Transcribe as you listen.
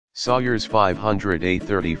Sawyers 500A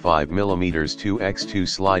 35mm 2x2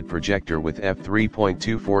 slide projector with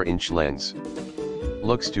f3.24-inch lens.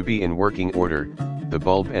 Looks to be in working order, the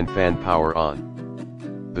bulb and fan power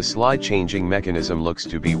on. The slide changing mechanism looks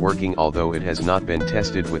to be working, although it has not been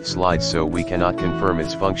tested with slides, so we cannot confirm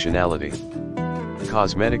its functionality.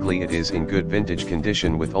 Cosmetically it is in good vintage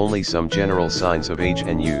condition with only some general signs of age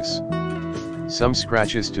and use. Some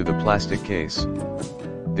scratches to the plastic case.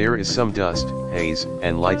 There is some dust, haze,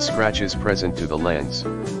 and light scratches present to the lens.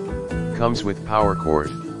 Comes with power cord.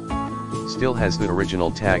 Still has the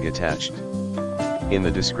original tag attached. In the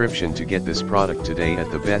description to get this product today at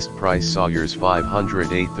the best price, Sawyers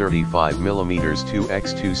 500A 35mm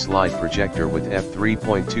 2x2 slide projector with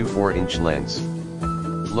f3.24-inch lens.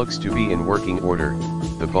 Looks to be in working order,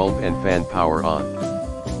 the bulb and fan power on.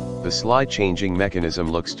 The slide changing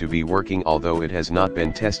mechanism looks to be working, although it has not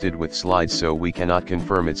been tested with slides, so we cannot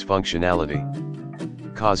confirm its functionality.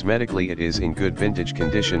 Cosmetically it is in good vintage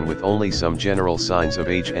condition with only some general signs of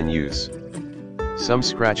age and use. Some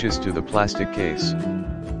scratches to the plastic case.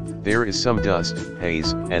 There is some dust,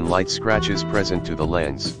 haze, and light scratches present to the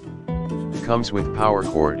lens. Comes with power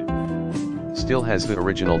cord. Still has the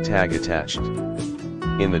original tag attached.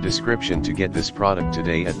 In the description to get this product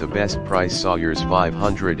today at the best price, Sawyers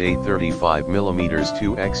 500A 35mm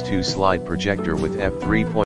 2x2 slide projector with f3.